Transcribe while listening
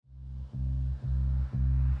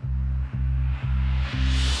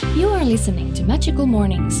You are listening to Magical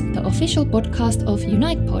Mornings, the official podcast of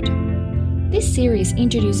UnitePod. This series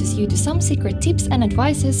introduces you to some secret tips and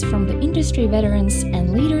advices from the industry veterans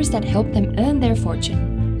and leaders that help them earn their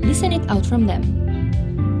fortune. Listen it out from them.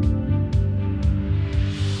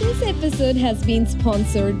 This episode has been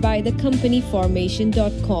sponsored by the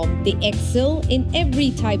companyformation.com. They excel in every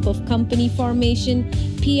type of company formation,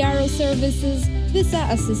 PRO services, visa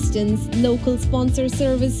assistance, local sponsor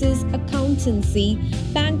services, accountancy,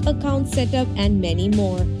 bank account setup, and many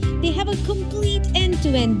more. They have a complete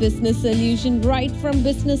end-to-end business solution right from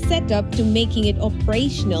business setup to making it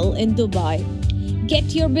operational in Dubai.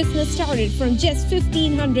 Get your business started from just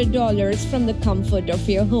 $1,500 from the comfort of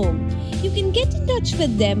your home. You can get in touch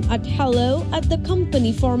with them at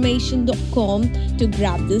hello@thecompanyformation.com to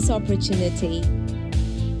grab this opportunity.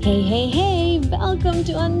 Hey, welcome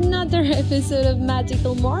to another episode of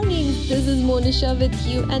Magical Mornings. This is Monisha with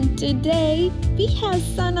you, and today we have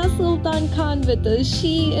Sana Sultan Khan with us.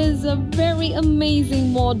 She is a very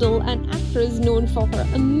amazing model and actress known for her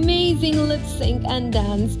amazing lip sync and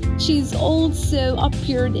dance. She's also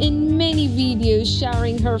appeared in many videos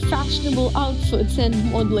sharing her fashionable outfits and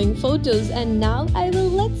modeling photos, and now I will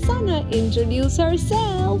let Sana introduce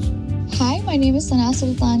herself. Hi, my name is Sana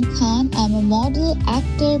Sultan Khan. I'm a model,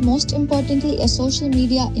 actor, most importantly, a social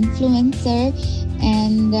media influencer,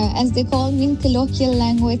 and as they call me in colloquial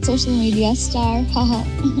language, social media star. Haha.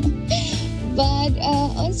 But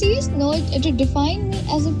on a serious note, to define me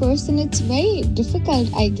as a person, it's very difficult,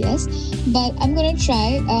 I guess. But I'm gonna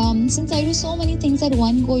try. Since I do so many things at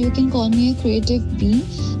one go, you can call me a creative being.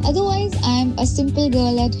 Otherwise, I'm a simple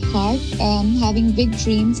girl at heart, having big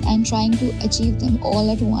dreams and trying to achieve them all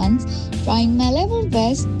at once, trying my level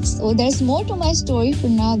best. So there's more to my story for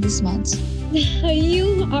now this month.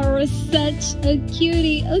 You are such a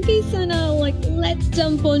cutie. Okay, Sana, let's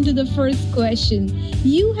jump on to the first question.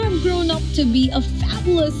 You have grown up to be a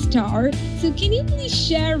fabulous star. So can you please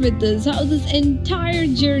share with us how this entire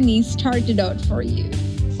journey started out for you?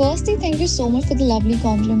 Firstly, thank you so much for the lovely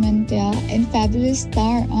compliment. Yeah, and fabulous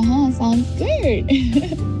star. Sounds good.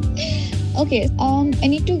 Okay, I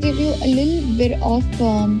need to give you a little bit of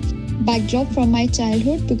backdrop from my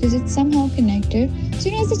childhood because it's somehow connected. So,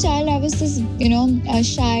 as a child, I was this,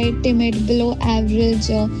 shy, timid, below average,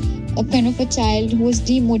 a kind of a child who was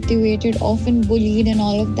demotivated, often bullied and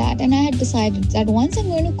all of that. And I had decided that once I'm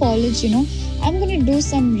going to college, I'm going to do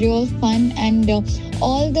some real fun and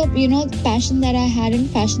all the, passion that I had in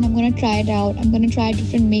fashion, I'm going to try it out. I'm going to try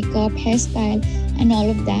different makeup, hairstyle and all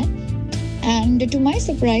of that. And to my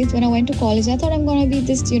surprise, when I went to college, I thought I'm going to be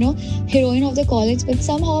this, heroine of the college. But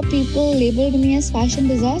somehow people labeled me as fashion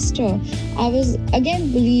disaster. I was, again,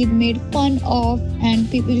 bullied, made fun of. And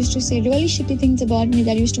people used to say really shitty things about me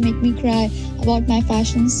that used to make me cry about my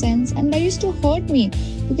fashion sense. And that used to hurt me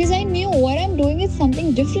because I knew what I'm doing is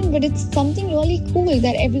something different. But it's something really cool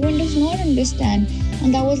that everyone does not understand.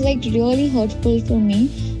 And that was really hurtful for me.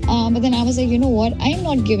 But then I was like, you know what? I am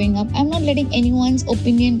not giving up. I'm not letting anyone's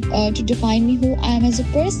opinion to define me who I am as a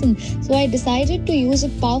person. So I decided to use a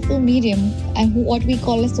powerful medium and what we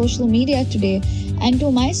call a social media today. And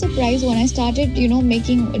to my surprise, when I started,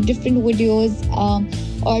 making different videos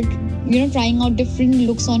or trying out different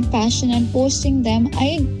looks on fashion and posting them,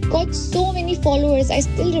 I got so many followers. I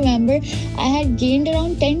still remember I had gained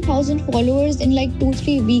around 10,000 followers in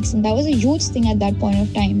 2-3 weeks. And that was a huge thing at that point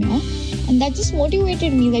of time, yeah. And that just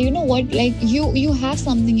motivated me that, you have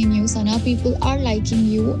something in you, Sana. People are liking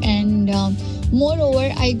you. And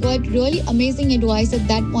moreover, I got really amazing advice at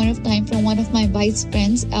that point of time from one of my vice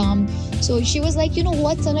friends. So she was like, you know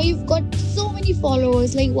what, Sana, you've got so many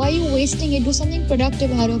followers. Why are you wasting it? Do something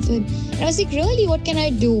productive out of it. And I was like, really, what can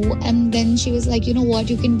I do? And then she was like, you know what,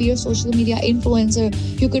 you can be a social media influencer.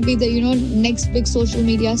 You could be the, next big social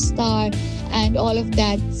media star and all of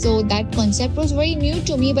that. So that concept was very new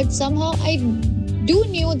to me, but somehow I do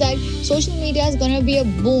knew that social media is going to be a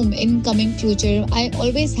boom in coming future. I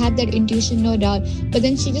always had that intuition, no doubt. But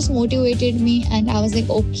then she just motivated me and I was like,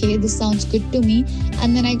 okay, this sounds good to me.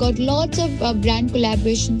 And then I got lots of brand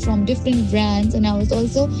collaboration from different brands. And I was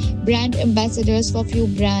also brand ambassadors for a few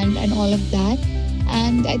brands and all of that.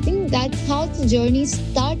 And I think that's how the journey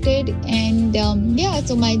started. And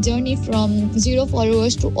so my journey from 0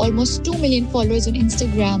 followers to almost 2 million followers on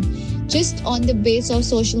Instagram, just on the base of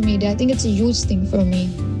social media. I think it's a huge thing for me.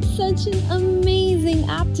 Such an amazing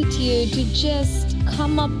aptitude to just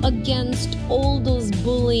come up against all those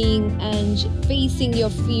bullying and facing your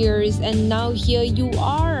fears. And now here you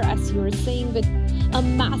are, as you were saying, with a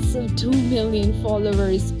massive 2 million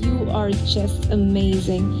followers. You are just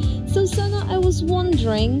amazing. So Sana, I was was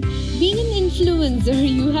wondering, being an influencer,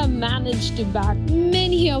 you have managed to bag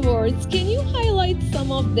many awards. Can you highlight some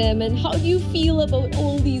of them and how do you feel about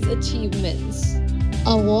all these achievements?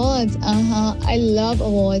 Awards, I love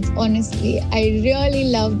awards. Honestly, I really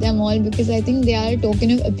love them all because I think they are a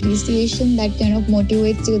token of appreciation that kind of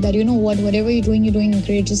motivates you. That whatever you're doing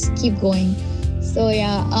great. Just keep going. So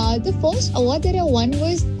yeah, the first award that I won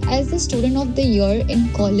was as the student of the year in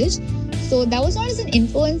college. So that was not as an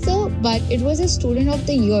influencer, but it was a student of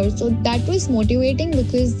the year. So that was motivating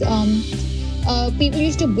because people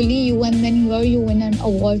used to bully you and then here you win an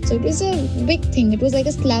award. So it was a big thing. It was like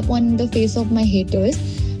a slap on the face of my haters.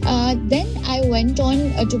 Then I went on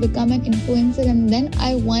to become an influencer and then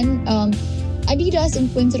I won Adidas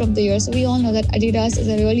Influencer of the Year. So we all know that Adidas is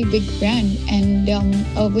a really big brand and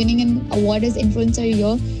winning an award as Influencer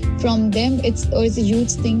Year from them, it's a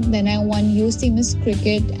huge thing. Then I won UC Miss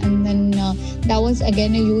Cricket and then that was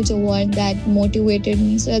again a huge award that motivated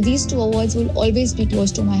me. So these two awards will always be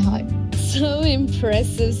close to my heart. So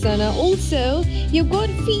impressive, Sana. Also, you got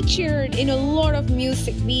featured in a lot of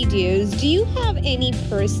music videos. Do you have any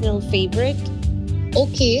personal favorite?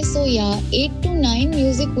 Okay, so yeah, 8 to 9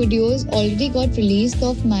 music videos already got released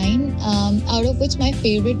of mine, out of which my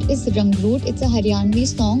favorite is Rangroot. It's a Haryanvi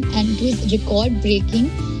song and it was record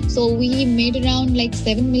breaking. So we made around like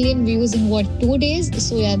 7 million views in 2 days.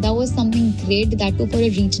 So yeah, that was something great, that too for a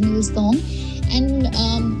regional song. And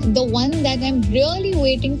the one that I'm really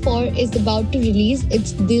waiting for is about to release.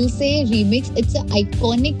 It's Dil Se remix. It's an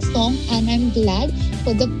iconic song and I'm glad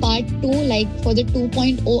for the part 2, like for the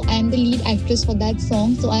 2.0, I'm the lead actress for that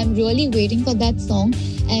song. So I'm really waiting for that song.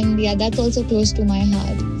 And yeah, that's also close to my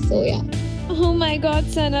heart. So yeah. Oh my God,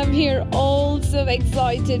 Sana, I'm here also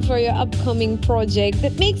excited for your upcoming project.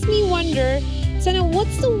 That makes me wonder, Sana,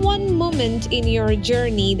 what's the one moment in your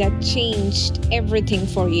journey that changed everything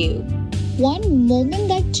for you? One moment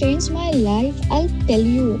that changed my life, I'll tell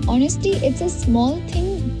you. Honestly, it's a small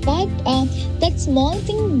thing, but that small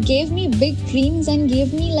thing gave me big dreams and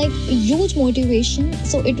gave me like huge motivation.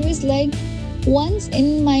 So it was like once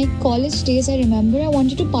in my college days, I remember I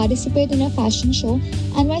wanted to participate in a fashion show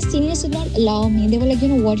and my seniors did not allow me. They were like,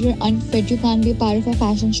 you're unfit, you can't be part of a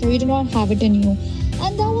fashion show, you do not have it in you.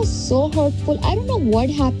 And that was so hurtful. I don't know what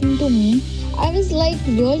happened to me. I was like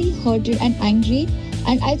really hurted and angry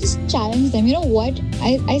and I just challenged them. You know what?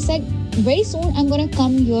 I said, very soon I'm gonna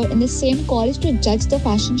come here in the same college to judge the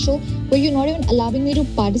fashion show where you're not even allowing me to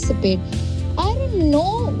participate. I don't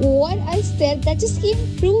know what I said. That just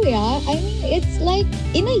came true, yeah. I mean, it's like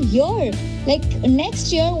in a year. Like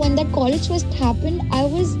next year when that college fest happened, I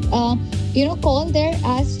was, called there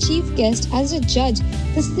as chief guest, as a judge.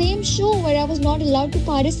 The same show where I was not allowed to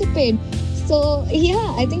participate. So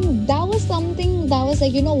yeah, I think that was something that was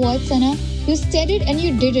like, you know what, Sana? You said it and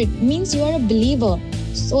you did it. Means you are a believer.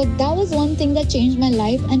 So that was one thing that changed my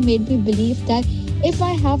life and made me believe that if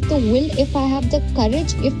I have the will, if I have the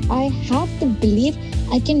courage, if I have the belief,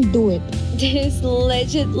 I can do it. This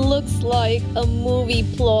legend looks like a movie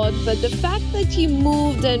plot, but the fact that you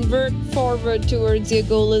moved and worked forward towards your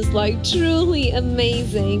goal is like truly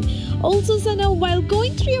amazing. Also, Sana, while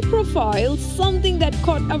going through your profile, something that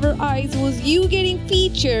caught our eyes was you getting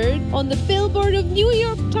featured on the billboard of New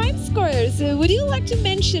York Times Square. So would you like to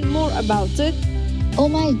mention more about it? Oh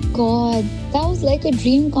my God, that was like a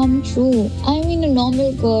dream come true. I mean, a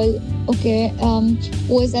normal girl, okay,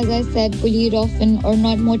 who was, as I said, bullied often or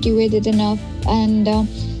not motivated enough. And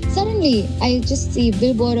suddenly, I just see a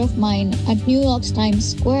billboard of mine at New York's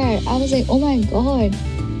Times Square. I was like, oh my God,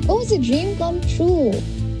 that was a dream come true.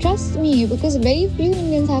 Trust me, because very few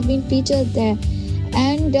Indians have been featured there.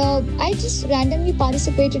 And I just randomly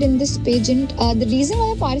participated in this pageant. The reason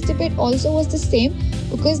why I participated also was the same,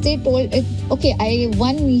 because they told it, okay, I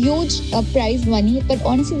won huge prize money, but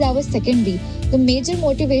honestly that was secondary. The major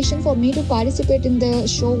motivation for me to participate in the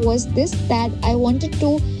show was this, that I wanted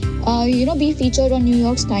to be featured on New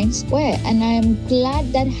York's Times Square, and I am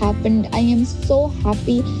glad that happened. I am so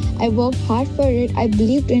happy. I worked hard for it, I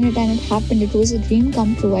believed in it, and it happened. It was a dream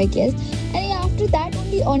come true, I guess. And yeah, after that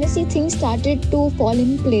only, honestly, things started to fall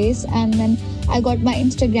in place, and then I got my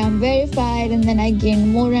Instagram verified, and then I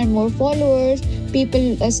gained more and more followers.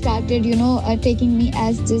 People started, taking me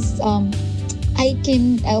as this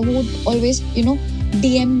icon who would always,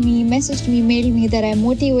 DM me, message me, mail me that I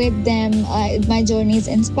motivate them. My journey is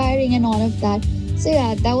inspiring and all of that. So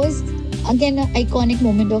yeah, that was again an iconic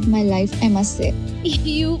moment of my life, I must say.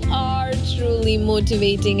 You are truly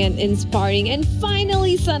motivating and inspiring. And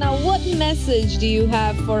finally, Sana, what message do you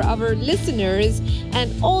have for our listeners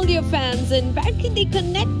and all your fans, and where can they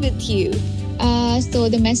connect with you? So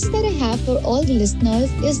the message that I have for all the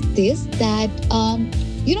listeners is this, that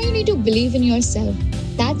you need to believe in yourself.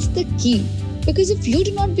 That's the key. Because if you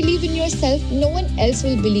do not believe in yourself, no one else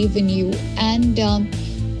will believe in you. And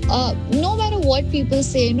no matter what people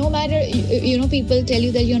say, no matter people tell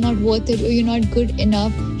you that you're not worth it or you're not good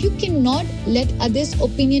enough, you cannot let others'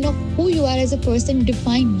 opinion of who you are as a person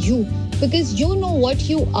define you, because you know what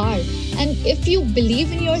you are. And if you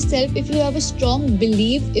believe in yourself, if you have a strong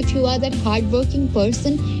belief, if you are that hardworking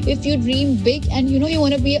person, if you dream big and you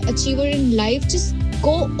want to be an achiever in life, just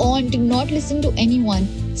go on. Do not listen to anyone.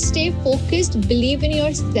 Stay focused, believe in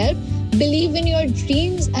yourself, believe in your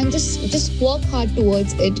dreams, and just work hard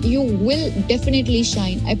towards it. You will definitely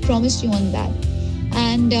shine. I promise you on that.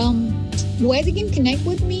 And where they can connect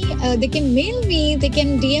with me, they can mail me, they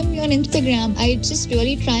can DM me on Instagram. I just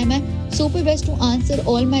really try my super best to answer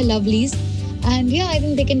all my lovelies. And yeah, I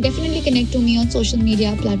think they can definitely connect to me on social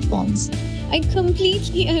media platforms. I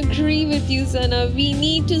completely agree with you, Sana. We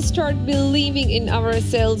need to start believing in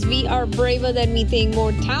ourselves. We are braver than we think,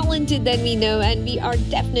 more talented than we know, and we are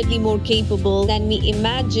definitely more capable than we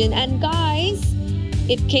imagine. And guys,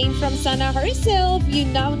 it came from Sana herself. You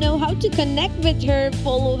now know how to connect with her,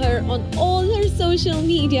 follow her on all her social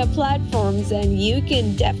media platforms, and you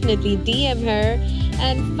can definitely DM her.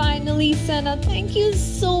 And finally, Sana, thank you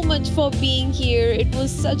so much for being here. It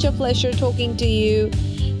was such a pleasure talking to you.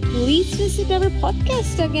 Please visit our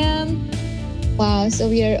podcast again. Wow, so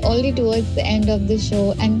we are already towards the end of the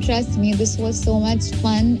show, and trust me, this was so much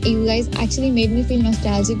fun. You guys actually made me feel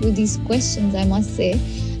nostalgic with these questions, I must say.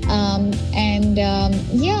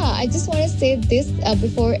 Yeah, I just want to say this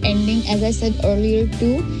before ending, as I said earlier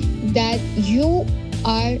too, that you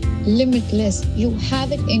are limitless. You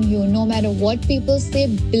have it in you. No matter what people say,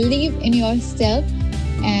 believe in yourself.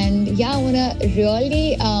 And yeah, I want to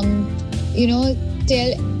really,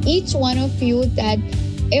 tell each one of you that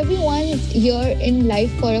everyone's here in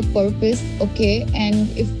life for a purpose, okay? And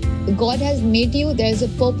if God has made you, there's a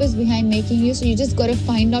purpose behind making you. So you just got to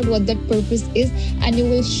find out what that purpose is and you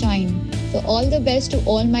will shine. So all the best to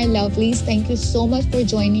all my lovelies. Thank you so much for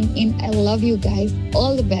joining in. I love you guys.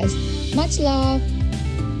 All the best. Much love.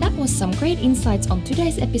 That was some great insights on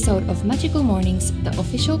today's episode of Magical Mornings, the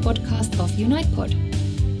official podcast of UnitePod.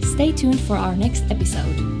 Stay tuned for our next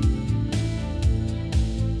episode.